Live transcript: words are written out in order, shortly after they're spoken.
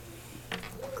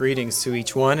Greetings to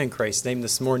each one in Christ's name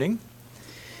this morning.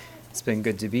 It's been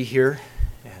good to be here,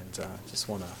 and just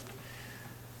want to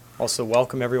also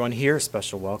welcome everyone here.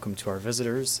 Special welcome to our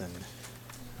visitors and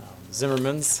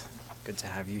Zimmermans. Good to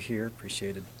have you here.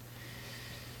 Appreciated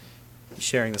you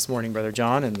sharing this morning, Brother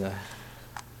John, and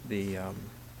the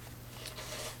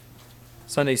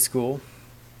Sunday school.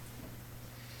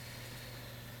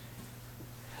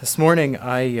 This morning,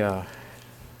 I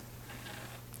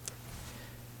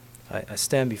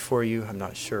stand before you. I'm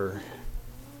not sure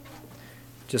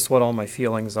just what all my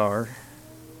feelings are,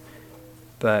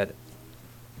 but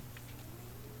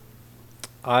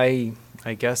I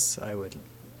guess I would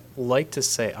like to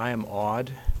say I am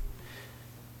awed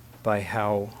by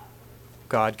how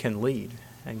God can lead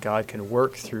and God can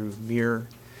work through mere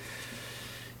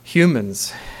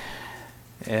humans.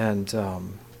 And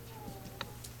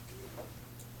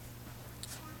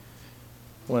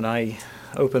when I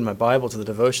opened my Bible to the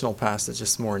devotional passage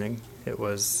this morning, it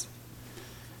was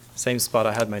the same spot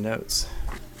I had my notes.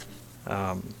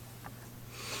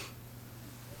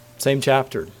 Same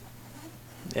chapter.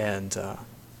 And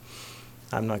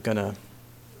I'm not going to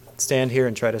stand here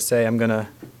and try to say I'm going to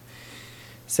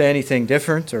say anything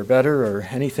different or better or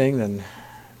anything than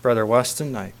Brother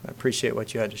Weston. I appreciate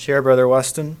what you had to share, Brother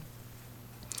Weston.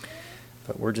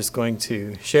 But we're just going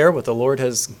to share what the Lord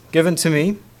has given to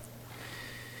me.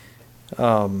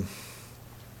 I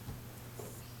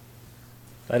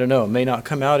don't know, it may not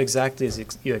come out exactly as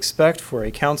you expect for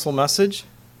a council message,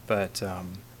 but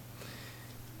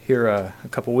here a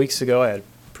couple weeks ago I had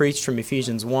preached from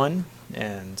Ephesians 1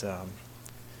 and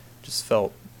just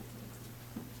felt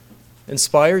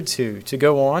inspired to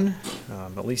go on,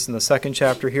 at least in the second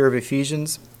chapter here of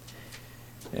Ephesians.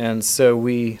 And so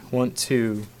we want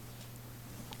to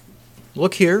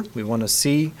look here, we want to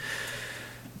see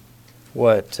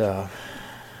what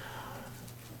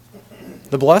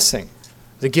the blessing,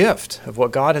 the gift of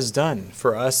what God has done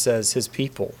for us as His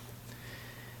people.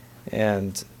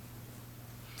 And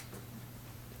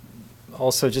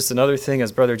also just another thing,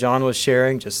 as Brother John was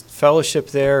sharing, just fellowship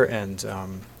there, and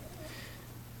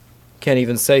can't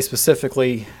even say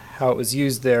specifically how it was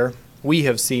used there. We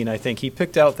have seen, I think, he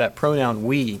picked out that pronoun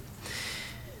we.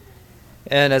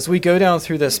 And as we go down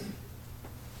through this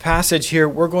passage here,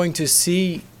 we're going to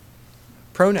see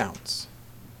pronouns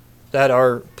that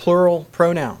are plural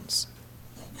pronouns.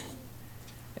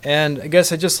 And I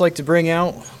guess I'd just like to bring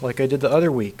out, like I did the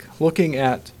other week, looking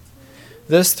at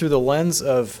this through the lens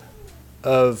of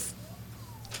the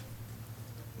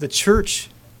church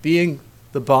being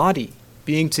the body,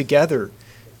 being together,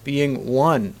 being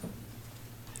one.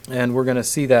 And we're going to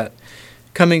see that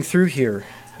coming through here,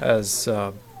 as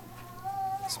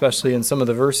especially in some of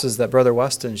the verses that Brother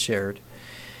Weston shared.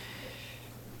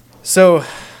 So,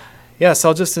 yes,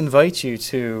 I'll just invite you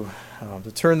to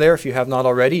turn there if you have not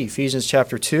already, Ephesians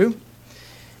chapter 2.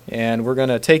 And we're going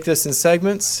to take this in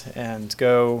segments and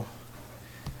go,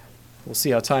 we'll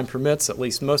see how time permits, at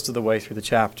least most of the way through the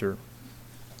chapter.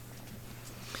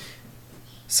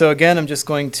 So again, I'm just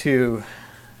going to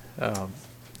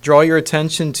draw your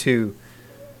attention to,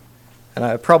 and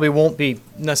I probably won't be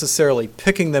necessarily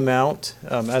picking them out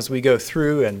as we go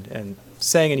through and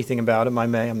saying anything about them. I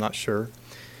may, I'm not sure.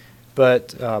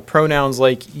 But pronouns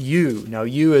like you. Now,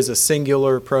 you is a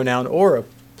singular pronoun or a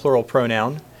plural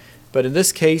pronoun. But in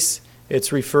this case,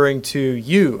 it's referring to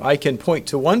you. I can point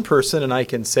to one person and I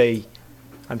can say,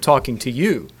 I'm talking to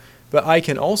you. But I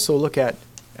can also look at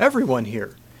everyone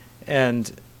here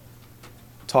and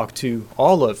talk to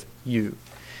all of you.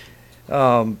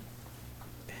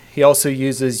 He also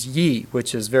uses ye,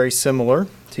 which is very similar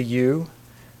to you.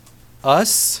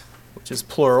 Us, which is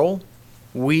plural.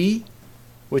 We,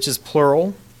 which is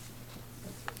plural,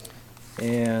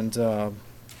 and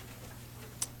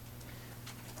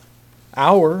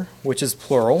our, which is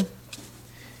plural,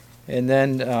 and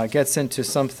then gets into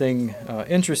something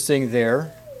interesting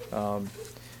there, not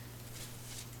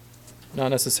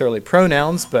necessarily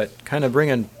pronouns, but kind of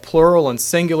bringing plural and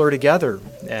singular together,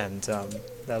 and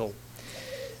that'll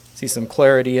see some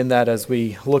clarity in that as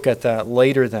we look at that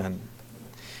later then.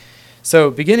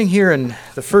 So beginning here in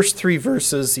the first three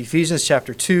verses, Ephesians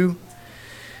chapter 2,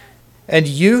 and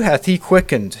you hath he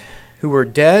quickened, who were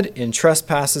dead in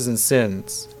trespasses and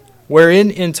sins,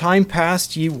 wherein in time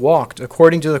past ye walked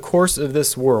according to the course of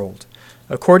this world,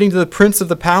 according to the prince of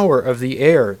the power of the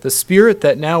air, the spirit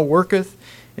that now worketh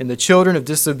in the children of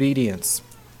disobedience,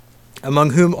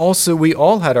 among whom also we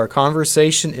all had our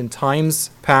conversation in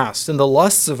times past, in the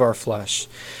lusts of our flesh,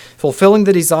 fulfilling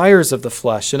the desires of the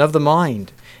flesh and of the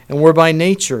mind, and were by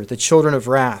nature the children of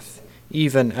wrath,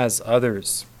 even as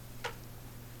others.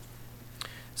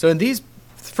 So in these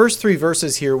first three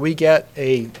verses here, we get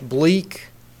a bleak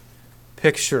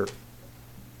picture.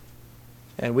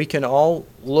 And we can all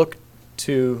look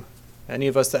to, any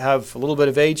of us that have a little bit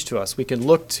of age to us, we can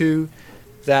look to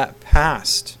that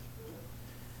past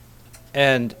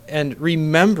and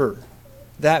remember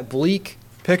that bleak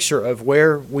picture of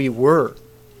where we were.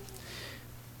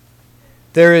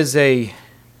 There is a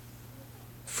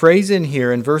phrase in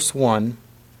here in verse 1,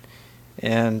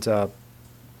 and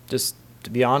just to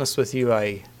be honest with you,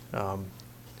 I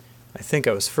think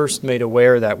I was first made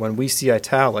aware that when we see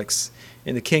italics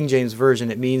in the King James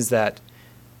Version, it means that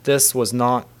this was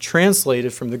not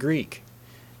translated from the Greek.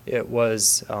 It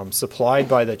was supplied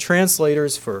by the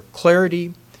translators for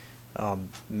clarity,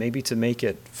 maybe to make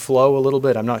it flow a little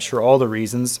bit. I'm not sure all the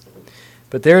reasons.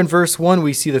 But there in verse 1,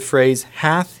 we see the phrase,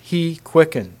 hath he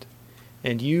quickened,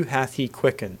 and you hath he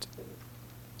quickened.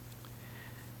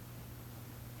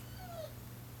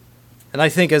 And I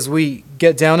think as we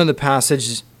get down in the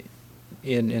passage,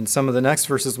 in some of the next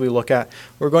verses we look at,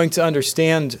 we're going to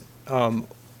understand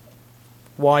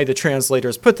why the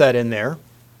translators put that in there.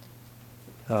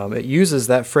 It uses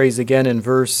that phrase again in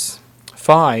verse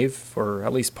 5, or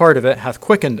at least part of it, hath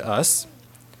quickened us.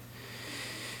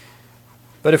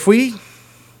 But if we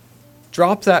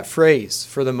drop that phrase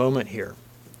for the moment here,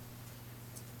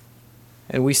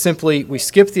 and we skip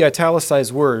the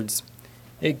italicized words,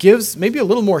 it gives maybe a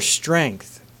little more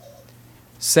strength,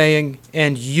 saying,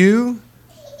 and you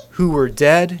who were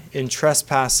dead in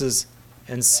trespasses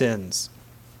and sins.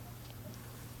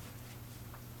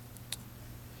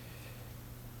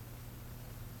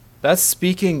 That's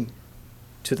speaking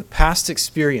to the past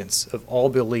experience of all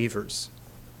believers.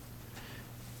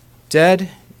 Dead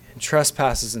in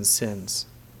trespasses and sins.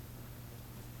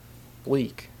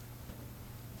 Bleak.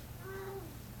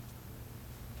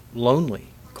 Lonely.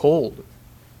 Cold.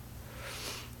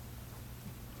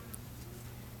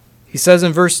 He says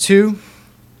in verse 2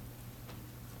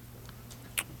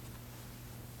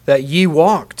 that ye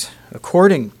walked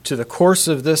according to the course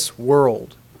of this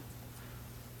world.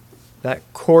 That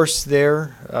course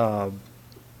there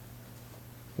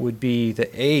would be the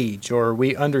age, or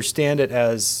we understand it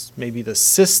as maybe the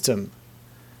system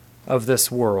of this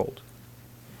world.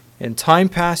 In time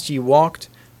past ye walked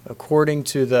according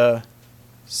to the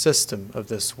system of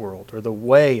this world, or the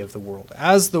way of the world,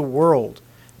 as the world,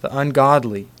 the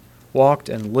ungodly, walked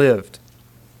and lived.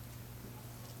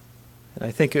 And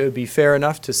I think it would be fair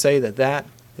enough to say that that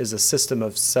is a system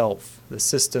of self, the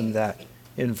system that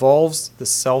involves the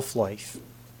self-life.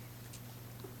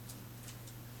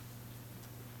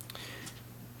 It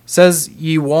says,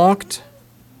 ye walked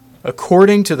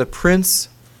according to the prince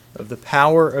of the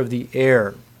power of the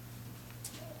air.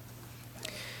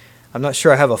 I'm not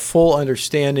sure I have a full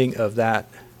understanding of that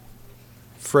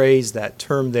phrase, that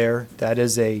term there. That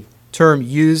is a term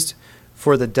used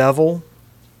for the devil.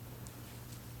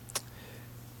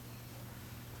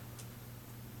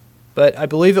 But I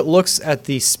believe it looks at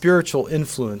the spiritual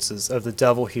influences of the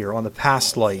devil here on the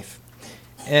past life,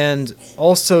 and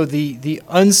also the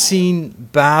unseen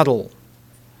battle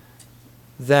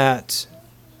that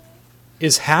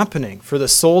is happening for the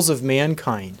souls of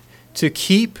mankind to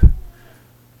keep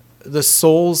the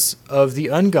souls of the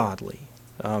ungodly.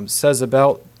 Says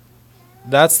about,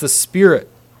 that's the spirit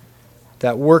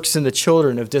that works in the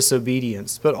children of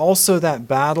disobedience, but also that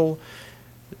battle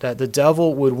that the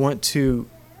devil would want to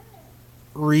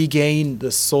regain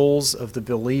the souls of the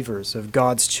believers, of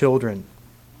God's children.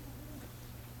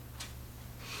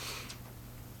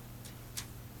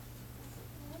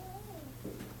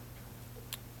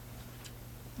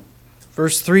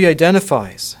 Verse 3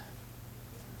 identifies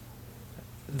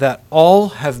that all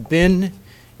have been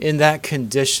in that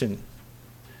condition,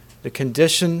 the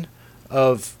condition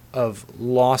of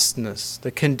lostness,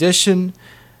 the condition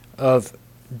of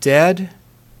dead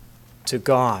to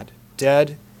God,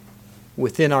 dead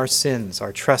within our sins,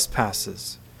 our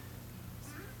trespasses,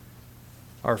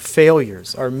 our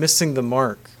failures, our missing the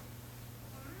mark.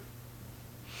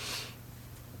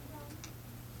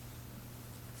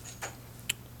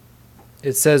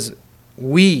 It says,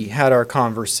 we had our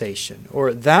conversation,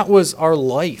 or that was our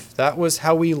life. That was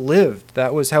how we lived.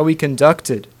 That was how we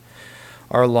conducted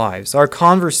our lives. Our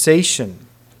conversation,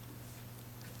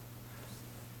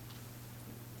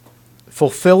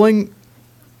 fulfilling,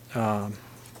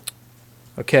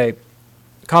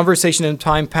 conversation in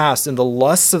time past in the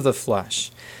lusts of the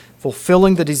flesh,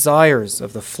 fulfilling the desires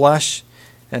of the flesh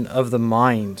and of the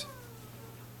mind.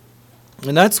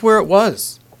 And that's where it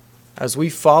was, as we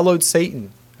followed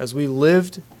Satan, as we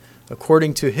lived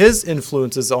according to his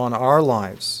influences on our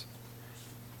lives,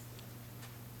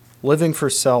 living for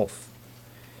self.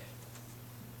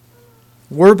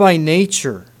 were by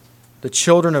nature the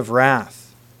children of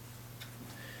wrath.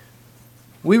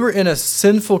 We were in a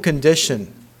sinful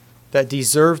condition that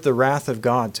deserved the wrath of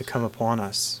God to come upon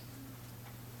us.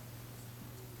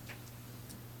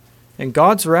 And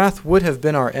God's wrath would have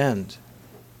been our end.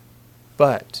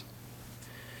 But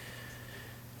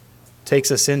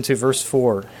takes us into verse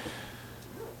 4.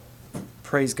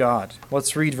 Praise God.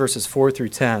 Let's read verses 4 through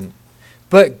 10.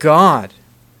 But God,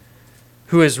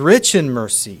 who is rich in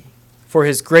mercy, for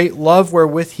his great love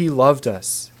wherewith he loved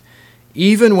us,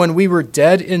 even when we were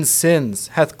dead in sins,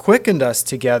 hath quickened us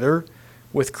together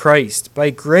with Christ. By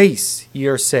grace ye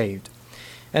are saved,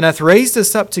 and hath raised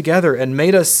us up together, and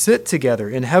made us sit together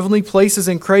in heavenly places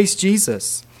in Christ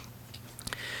Jesus,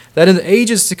 that in the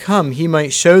ages to come he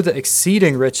might show the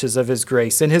exceeding riches of his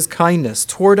grace and his kindness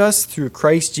toward us through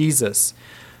Christ Jesus.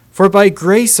 For by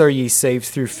grace are ye saved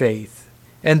through faith,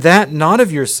 and that not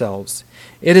of yourselves,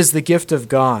 it is the gift of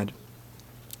God,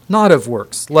 not of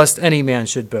works, lest any man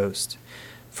should boast.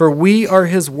 For we are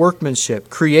his workmanship,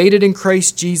 created in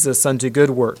Christ Jesus unto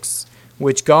good works,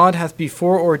 which God hath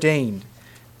before ordained,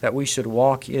 that we should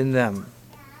walk in them.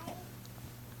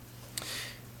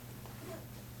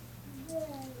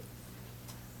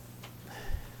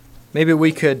 Maybe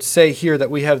we could say here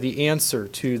that we have the answer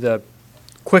to the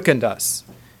quickened us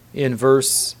in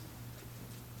verse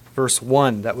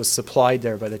 1 that was supplied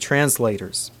there by the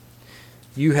translators.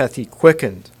 You hath he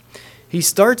quickened. He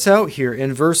starts out here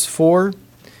in verse 4,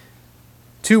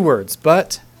 two words,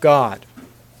 but God.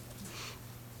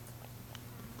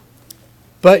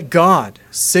 But God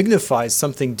signifies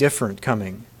something different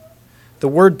coming. The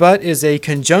word but is a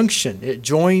conjunction. It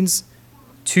joins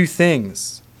two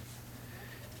things.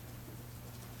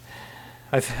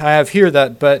 I have here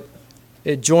that but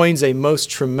it joins a most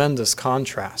tremendous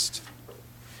contrast.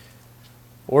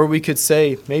 Or we could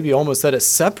say maybe almost that it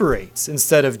separates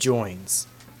instead of joins.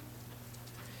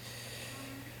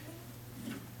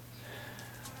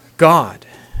 God.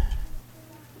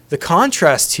 The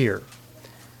contrast here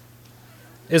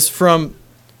is from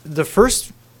the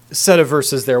first set of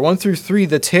verses there, 1 through 3,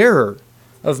 the terror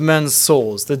of men's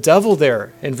souls, the devil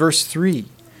there in verse 3,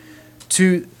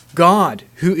 to God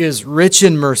who is rich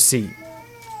in mercy.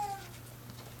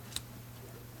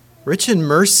 Rich in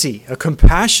mercy, a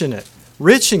compassionate,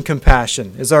 rich in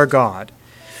compassion is our God.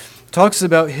 Talks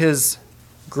about his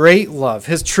great love,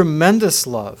 his tremendous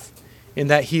love, in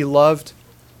that he loved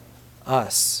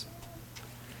us.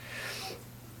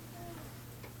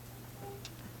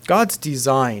 God's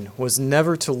design was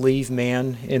never to leave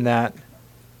man in that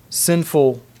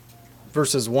sinful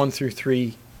verses 1 through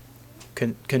 3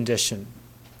 condition.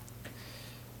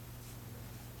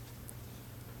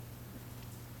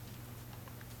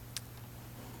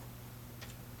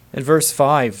 In verse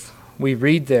 5, we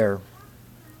read there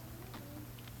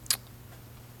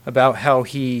about how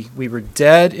we were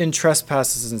dead in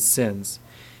trespasses and sins,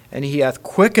 and he hath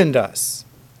quickened us.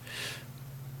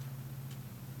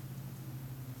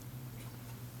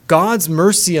 God's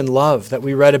mercy and love that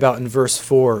we read about in verse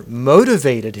 4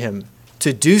 motivated him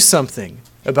to do something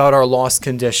about our lost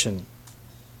condition.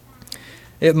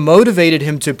 It motivated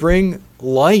him to bring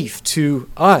life to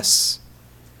us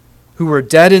who were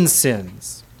dead in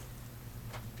sins.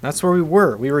 That's where we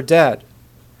were. We were dead.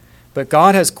 But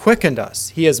God has quickened us.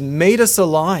 He has made us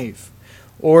alive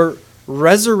or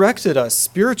resurrected us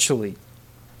spiritually.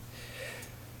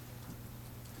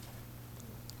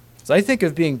 As I think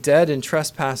of being dead in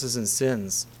trespasses and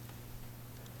sins,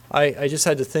 I just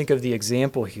had to think of the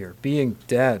example here, being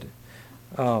dead.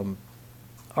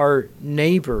 Our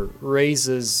neighbor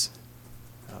raises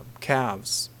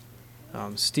calves,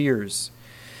 steers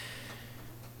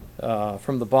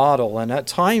from the bottle, and at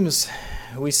times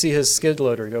we see his skid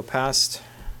loader go past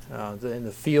in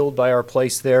the field by our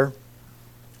place there,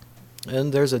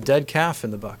 and there's a dead calf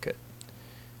in the bucket.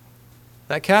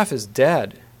 That calf is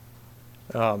dead.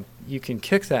 You can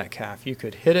kick that calf. You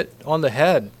could hit it on the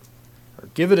head or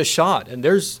give it a shot, and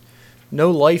there's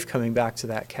no life coming back to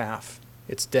that calf.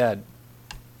 It's dead.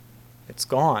 It's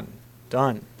gone.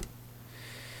 Done.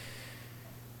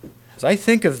 As I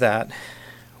think of that,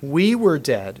 we were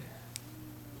dead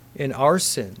in our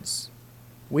sins.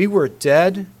 We were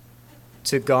dead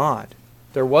to God.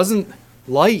 There wasn't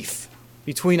life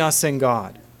between us and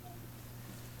God.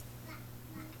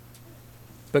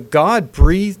 But God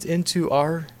breathed into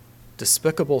our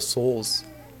despicable souls,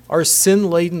 our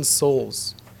sin-laden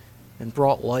souls, and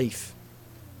brought life.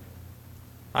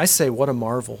 I say, what a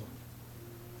marvel.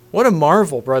 What a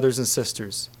marvel, brothers and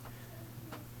sisters,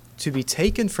 to be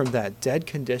taken from that dead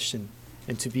condition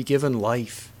and to be given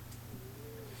life.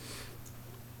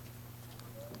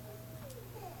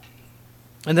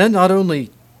 And then not only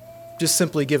just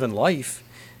simply given life,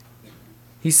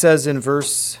 he says in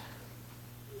verse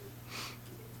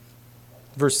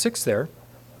 6 there,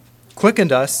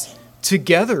 quickened us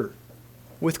together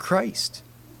with Christ.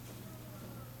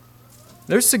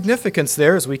 There's significance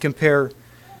there as we compare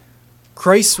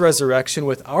Christ's resurrection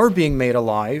with our being made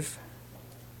alive.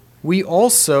 We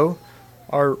also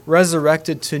are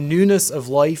resurrected to newness of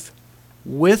life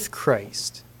with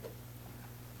Christ.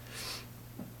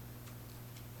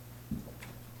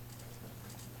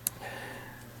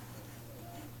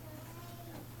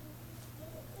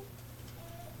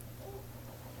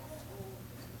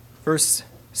 Verse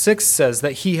 6 says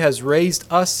that he has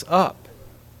raised us up.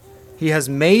 He has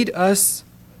made us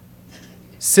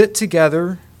sit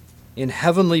together in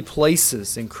heavenly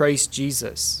places in Christ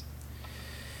Jesus.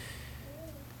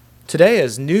 Today,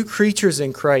 as new creatures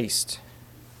in Christ,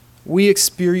 we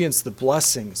experience the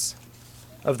blessings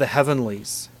of the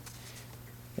heavenlies.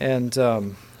 And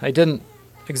I didn't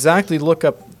exactly look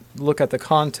at the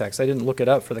context. I didn't look it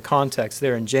up for the context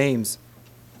there in James.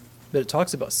 But it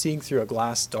talks about seeing through a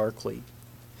glass darkly.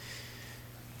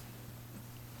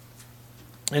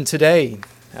 And today,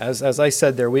 as I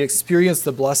said there, we experience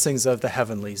the blessings of the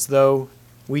heavenlies, though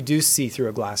we do see through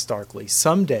a glass darkly.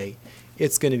 Someday,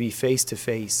 it's going to be face to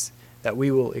face that we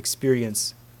will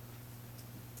experience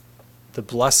the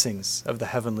blessings of the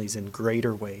heavenlies in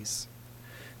greater ways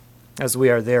as we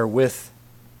are there with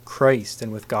Christ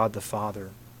and with God the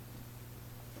Father.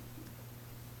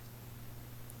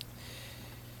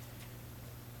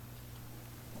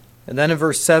 And then in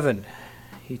verse 7,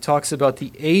 he talks about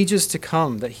the ages to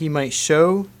come, that he might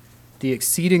show the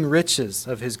exceeding riches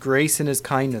of his grace and his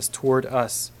kindness toward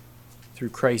us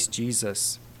through Christ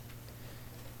Jesus.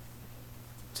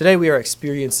 Today we are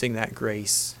experiencing that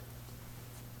grace.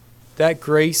 That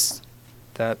grace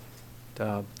that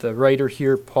the writer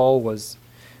here, Paul, was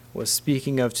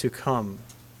speaking of to come.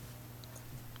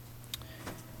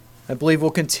 I believe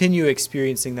we'll continue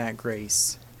experiencing that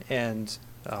grace, and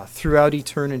throughout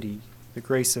eternity, the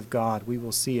grace of God, we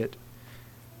will see it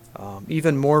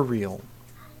even more real.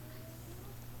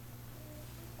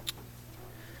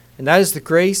 And that is the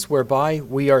grace whereby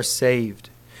we are saved.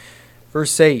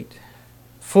 Verse 8,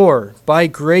 for by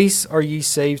grace are ye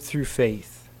saved through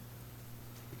faith.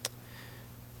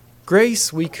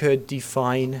 Grace we could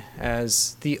define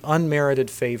as the unmerited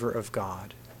favor of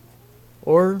God.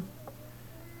 Or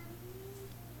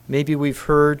maybe we've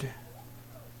heard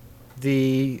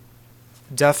the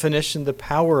definition, the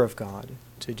power of God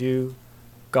to do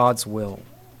God's will.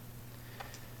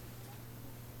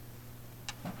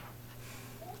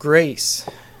 Grace.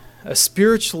 A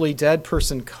spiritually dead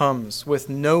person comes with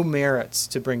no merits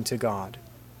to bring to God.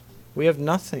 We have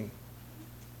nothing.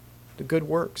 The good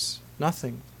works,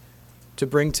 nothing to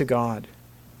bring to God.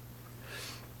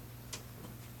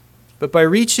 But by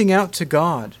reaching out to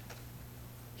God,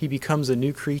 he becomes a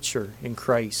new creature in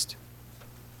Christ.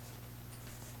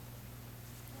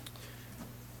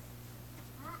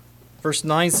 Verse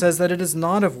 9 says that it is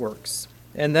not of works.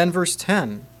 And then verse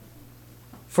 10,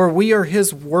 for we are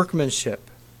his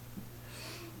workmanship.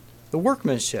 The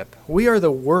workmanship. We are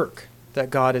the work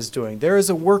that God is doing. There is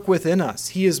a work within us.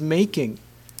 He is making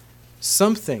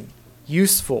something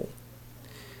useful.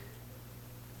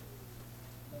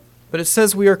 But it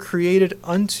says we are created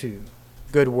unto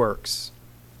good works.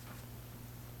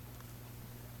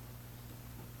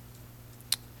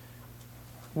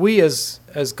 We as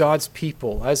God's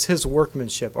people, as his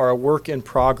workmanship, are a work in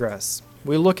progress.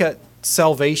 We look at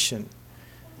salvation.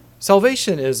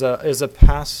 Salvation is a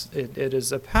past. It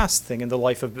is a past thing in the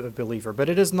life of a believer, but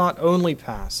it is not only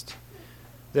past.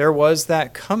 There was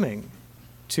that coming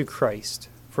to Christ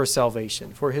for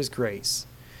salvation, for his grace.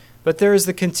 But there is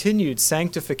the continued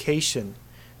sanctification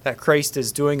that Christ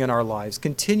is doing in our lives,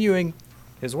 continuing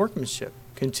his workmanship,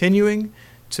 continuing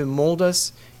to mold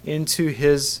us into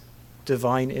his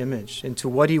divine image, into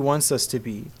what he wants us to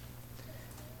be.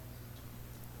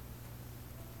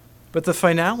 But the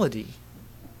finality,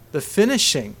 the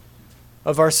finishing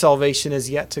of our salvation is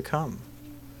yet to come.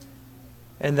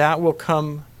 And that will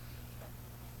come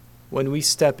when we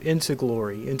step into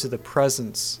glory, into the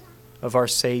presence of our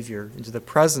Savior, into the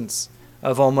presence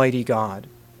of Almighty God.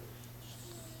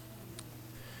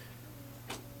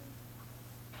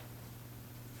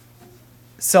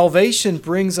 Salvation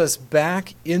brings us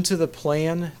back into the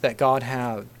plan that God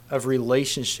had of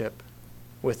relationship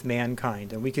with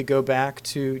mankind. And we could go back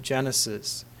to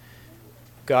Genesis,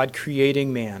 God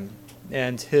creating man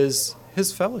and his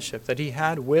fellowship that he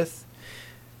had with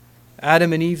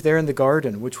Adam and Eve there in the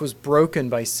garden, which was broken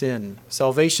by sin.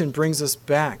 Salvation brings us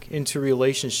back into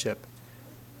relationship.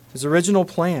 His original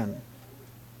plan.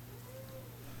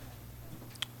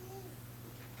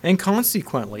 And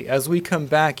consequently, as we come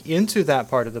back into that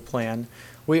part of the plan,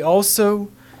 we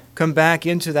also come back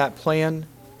into that plan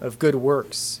of good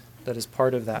works that is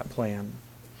part of that plan.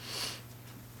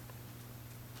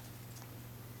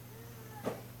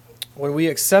 When we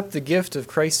accept the gift of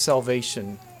Christ's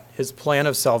salvation, his plan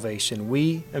of salvation,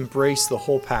 we embrace the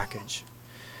whole package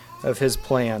of his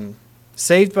plan.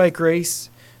 Saved by grace,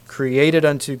 created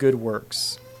unto good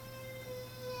works.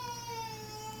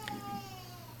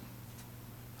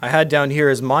 I had down here,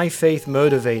 is my faith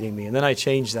motivating me? And then I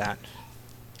changed that.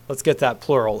 Let's get that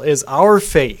plural. Is our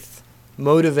faith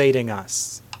motivating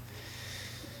us?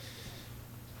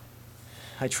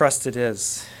 I trust it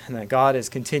is, and that God is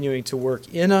continuing to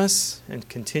work in us and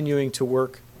continuing to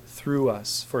work through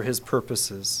us for his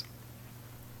purposes.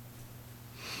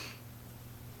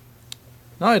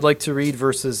 Now I'd like to read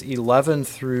verses 11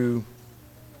 through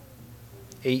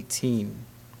 18.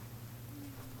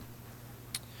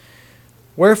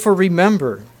 Wherefore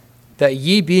remember that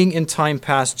ye being in time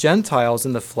past Gentiles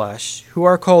in the flesh, who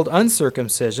are called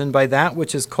uncircumcision by that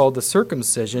which is called the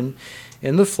circumcision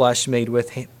in the flesh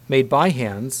made by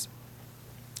hands,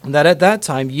 and that at that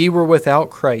time ye were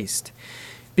without Christ,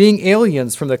 being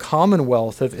aliens from the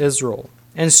commonwealth of Israel,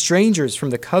 and strangers from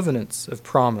the covenants of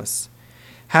promise,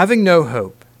 having no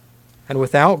hope, and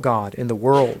without God in the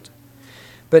world.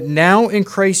 But now in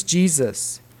Christ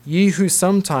Jesus, ye who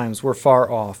sometimes were far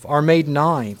off are made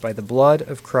nigh by the blood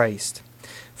of Christ.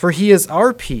 For he is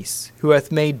our peace, who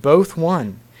hath made both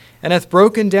one, and hath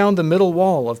broken down the middle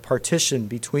wall of partition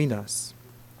between us,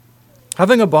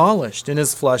 having abolished in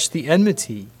his flesh the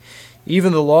enmity,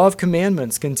 even the law of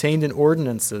commandments contained in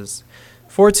ordinances,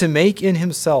 for to make in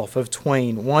himself of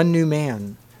twain one new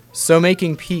man, so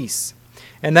making peace,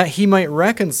 and that he might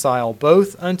reconcile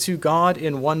both unto God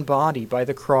in one body by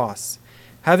the cross,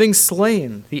 having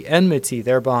slain the enmity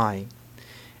thereby,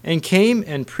 and came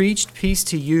and preached peace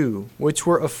to you which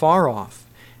were afar off,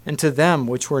 and to them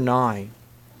which were nigh.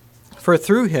 For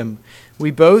through him we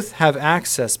both have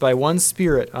access by one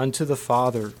Spirit unto the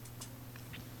Father.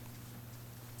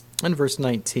 And verse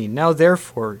 19, Now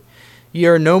therefore ye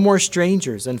are no more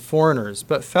strangers and foreigners,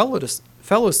 but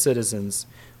fellow citizens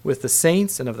with the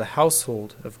saints and of the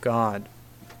household of God.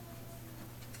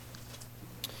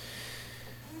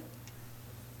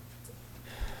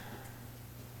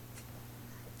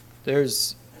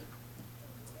 There's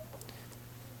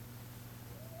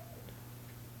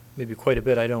maybe quite a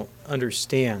bit I don't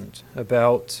understand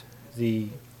about the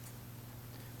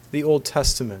Old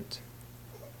Testament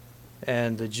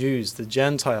and the Jews, the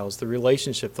Gentiles, the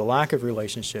relationship, the lack of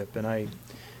relationship. And I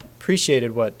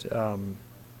appreciated what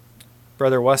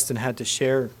Brother Weston had to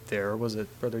share there. Or was it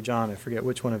Brother John? I forget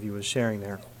which one of you was sharing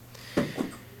there.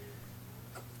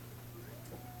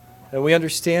 And we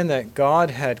understand that God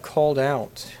had called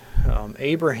out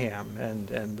Abraham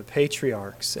and the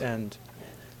patriarchs and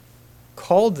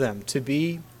called them to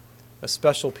be a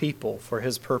special people for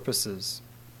his purposes.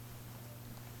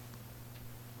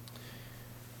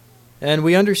 And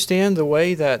we understand the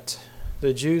way that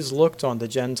the Jews looked on the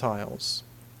Gentiles,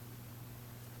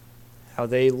 how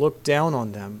they looked down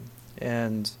on them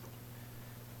and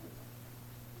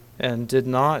did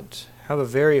not have a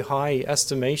very high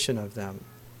estimation of them.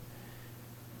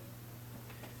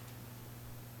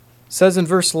 It says in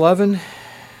verse 11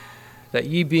 that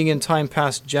ye being in time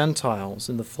past Gentiles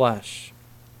in the flesh.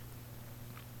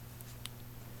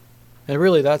 And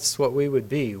really that's what we would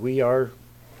be. We are,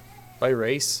 by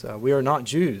race, we are not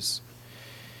Jews.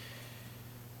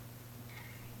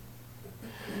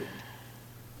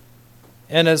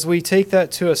 And as we take that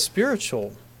to a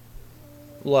spiritual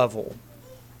level,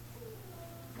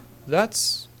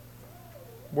 that's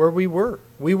where we were.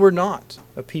 We were not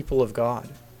a people of God.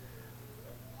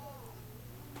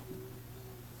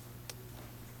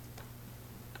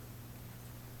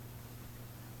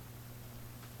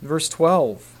 Verse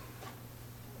 12,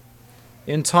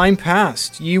 In time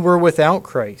past ye were without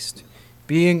Christ,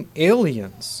 being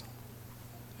aliens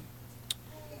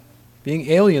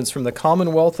from the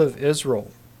commonwealth of Israel,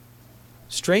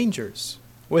 strangers,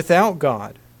 without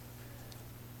God,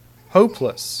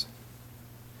 hopeless.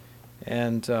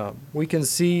 And we can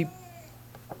see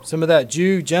some of that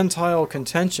Jew-Gentile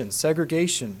contention,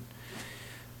 segregation,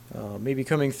 maybe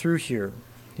coming through here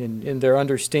in their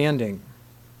understanding.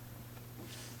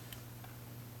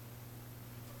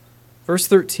 Verse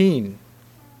 13,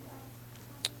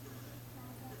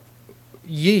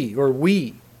 ye, or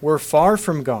we, were far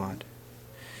from God.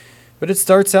 But it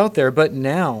starts out there, but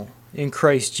now in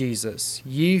Christ Jesus,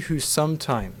 ye who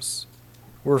sometimes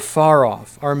were far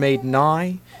off are made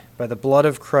nigh by the blood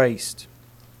of Christ.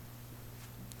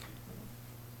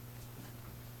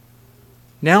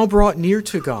 now brought near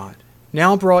to God,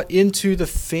 now brought into the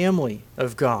family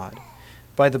of God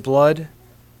by the blood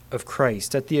of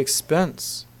Christ, at the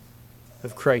expense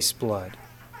of Christ's blood.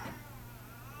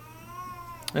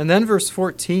 And then verse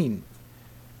 14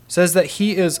 says that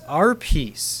he is our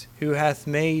peace, who hath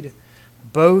made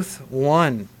both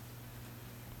one,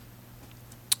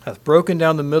 hath broken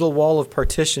down the middle wall of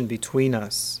partition between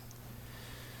us.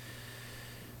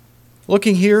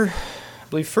 Looking here, I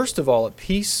believe first of all at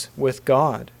peace with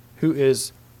God, who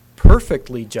is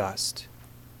perfectly just,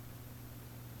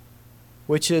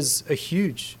 which is a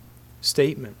huge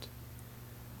statement.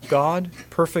 God,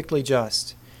 perfectly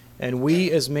just, and we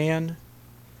as man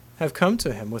have come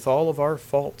to him with all of our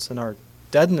faults and our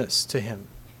deadness to him.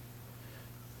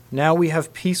 Now we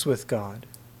have peace with God.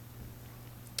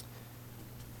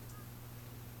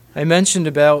 I mentioned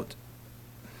about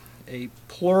a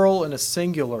plural and a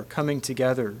singular coming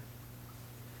together.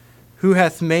 Who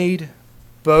hath made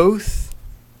both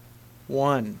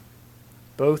one.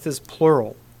 Both is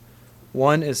plural.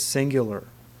 One is singular.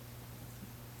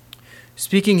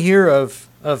 Speaking here of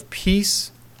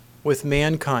peace with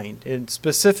mankind, and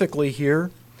specifically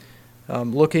here,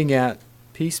 looking at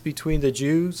peace between the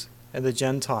Jews and the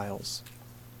Gentiles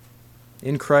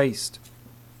in Christ.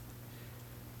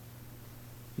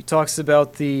 He talks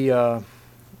about the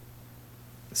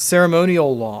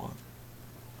ceremonial law,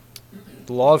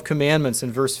 the law of commandments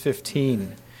in verse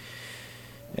 15.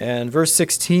 And verse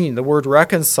 16, the word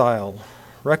reconcile,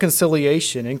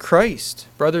 reconciliation in Christ.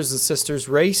 Brothers and sisters,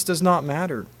 race does not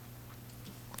matter.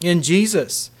 In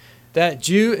Jesus, that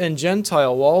Jew and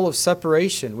Gentile wall of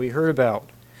separation we heard about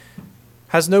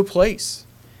has no place.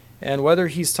 And whether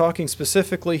he's talking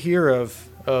specifically here of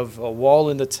a wall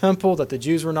in the temple that the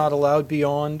Jews were not allowed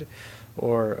beyond,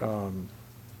 or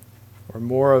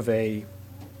more of a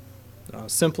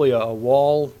simply a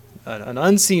wall, an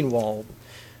unseen wall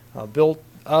built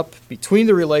up between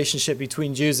the relationship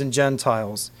between Jews and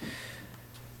Gentiles.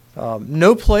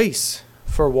 No place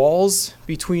for walls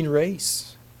between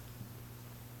race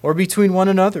or between one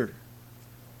another.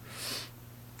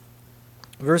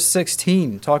 Verse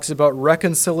 16 talks about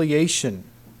reconciliation.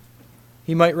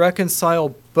 He might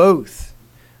reconcile both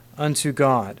unto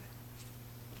God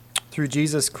through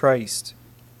Jesus Christ.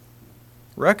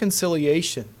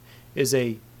 Reconciliation is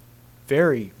a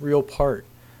very real part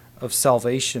of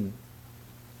salvation.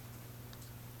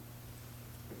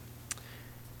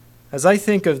 As I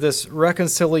think of this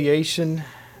reconciliation,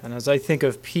 and as I think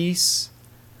of peace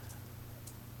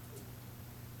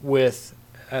with,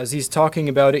 as he's talking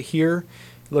about it here,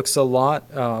 it looks a lot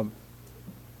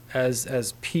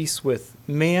as peace with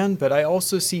man, but I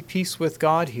also see peace with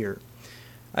God here.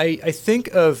 I think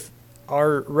of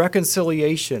our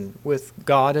reconciliation with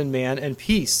God and man and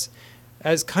peace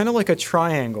as kind of like a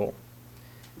triangle,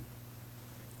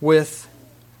 with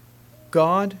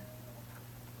God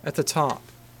at the top.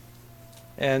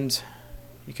 And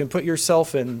you can put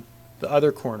yourself in the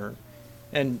other corner,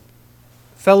 and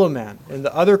fellow man in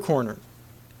the other corner.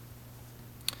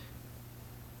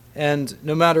 And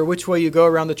no matter which way you go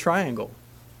around the triangle,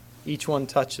 each one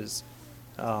touches.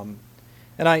 And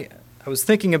I was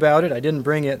thinking about it. I didn't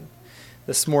bring it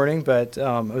this morning, but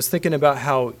I was thinking about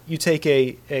how you take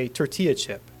a tortilla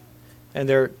chip, and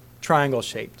they're triangle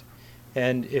shaped.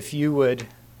 And if you would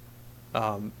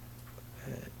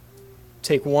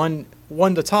take one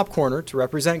the top corner to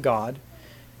represent God,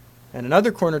 and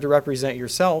another corner to represent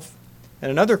yourself,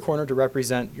 and another corner to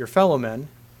represent your fellow men,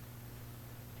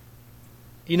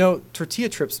 you know, tortilla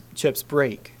chips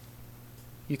break.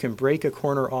 You can break a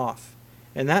corner off,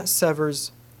 and that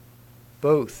severs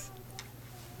both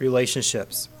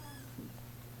relationships.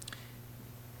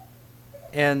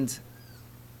 And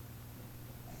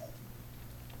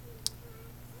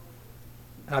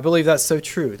I believe that's so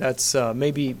true. That's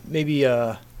maybe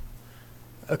a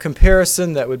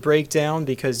comparison that would break down,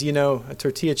 because, you know, a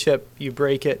tortilla chip, you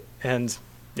break it and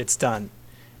it's done.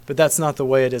 But that's not the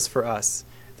way it is for us.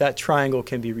 That triangle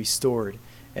can be restored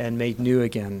and made new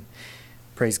again.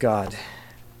 Praise God.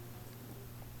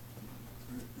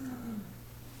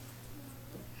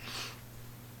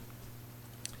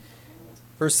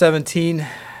 Verse 17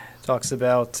 talks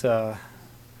about, I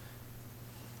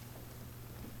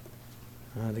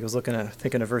think I was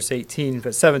thinking of verse 18,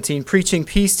 but 17, preaching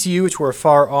peace to you which were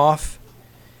far off.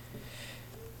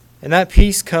 And that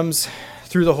peace comes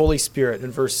through the Holy Spirit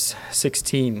in verse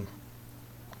 16.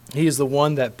 He is the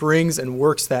one that brings and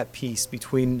works that peace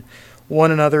between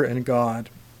one another and God.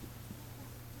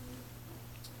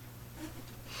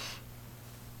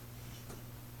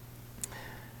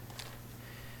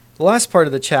 The last part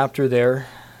of the chapter there,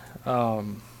 I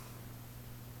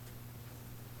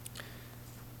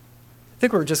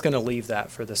think we're just going to leave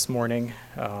that for this morning.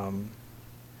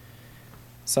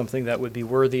 Something that would be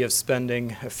worthy of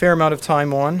spending a fair amount of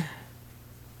time on.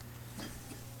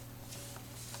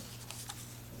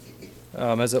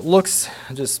 As it looks,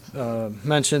 just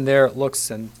mentioned there, it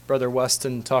looks, and Brother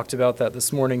Weston talked about that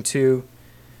this morning too,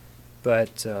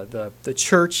 but the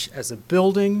church as a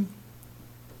building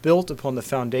built upon the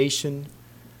foundation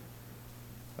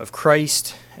of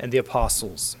Christ and the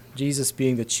apostles, Jesus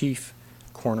being the chief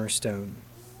cornerstone.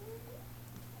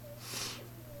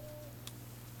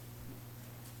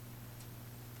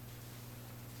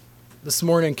 This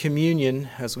morning, communion,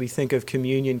 as we think of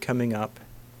communion coming up,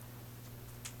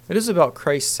 it is about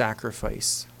Christ's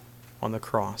sacrifice on the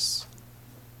cross.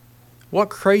 What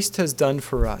Christ has done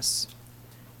for us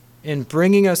in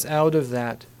bringing us out of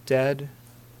that dead,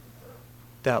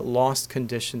 that lost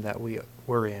condition that we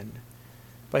were in,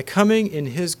 by coming in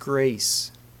His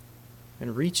grace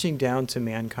and reaching down to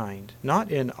mankind, not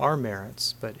in our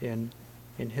merits, but in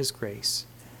His grace,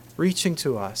 reaching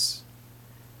to us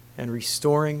and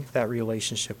restoring that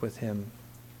relationship with Him.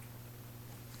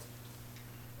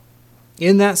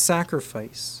 In that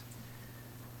sacrifice,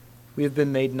 we have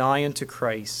been made nigh unto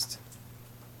Christ.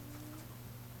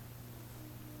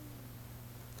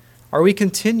 Are we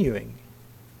continuing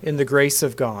in the grace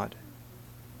of God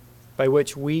by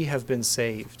which we have been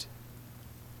saved?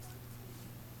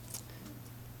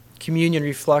 Communion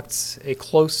reflects a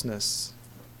closeness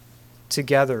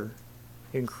together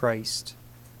in Christ.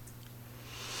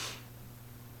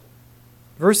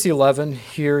 Verse 11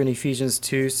 here in Ephesians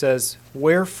 2 says,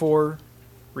 "Wherefore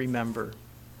remember."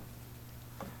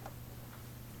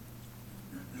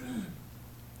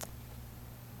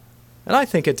 And I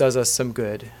think it does us some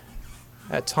good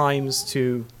at times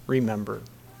to remember,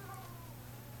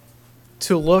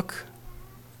 to look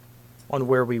on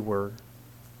where we were,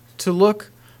 to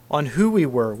look on who we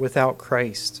were without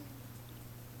Christ,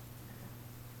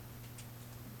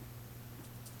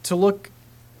 to look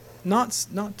not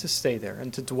to stay there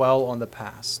and to dwell on the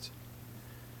past.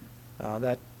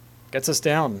 That gets us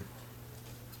down.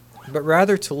 But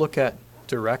rather to look at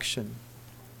direction.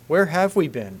 Where have we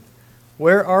been?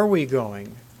 Where are we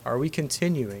going? Are we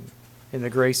continuing in the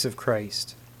grace of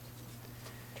Christ?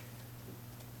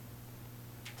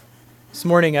 This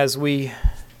morning, as we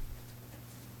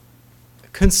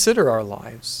consider our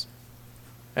lives,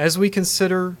 as we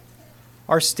consider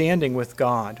our standing with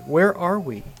God, where are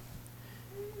we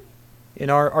in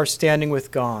our standing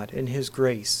with God in His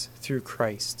grace through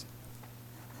Christ?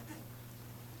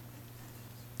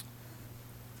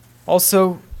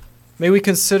 Also, may we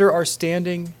consider our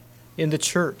standing in the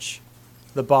church,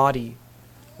 the body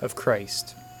of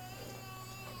Christ.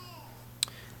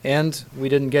 And we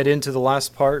didn't get into the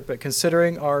last part, but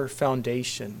considering our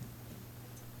foundation.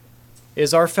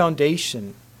 Is our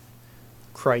foundation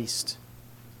Christ?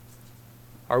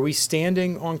 Are we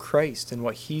standing on Christ and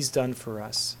what He's done for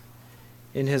us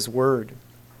in His Word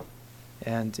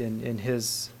and in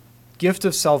His gift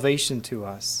of salvation to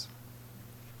us?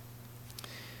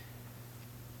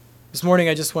 This morning,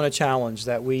 I just want to challenge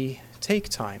that we take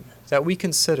time, that we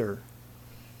consider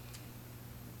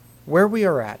where we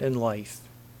are at in life.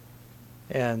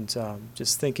 And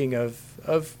just thinking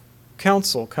of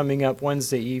council coming up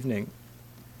Wednesday evening.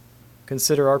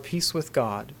 Consider our peace with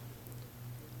God,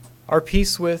 our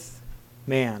peace with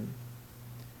man,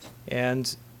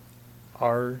 and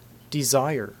our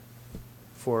desire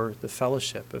for the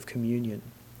fellowship of communion.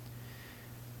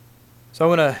 So I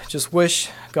want to just wish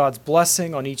God's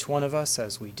blessing on each one of us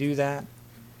as we do that.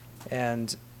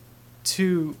 And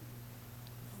in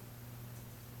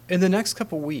the next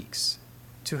couple weeks,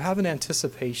 to have an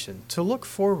anticipation, to look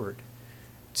forward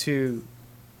to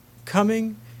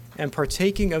coming and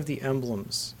partaking of the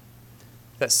emblems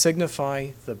that signify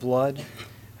the blood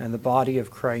and the body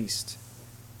of Christ,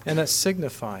 and that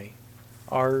signify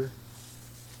our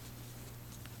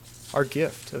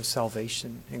gift of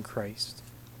salvation in Christ.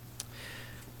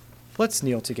 Let's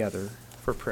kneel together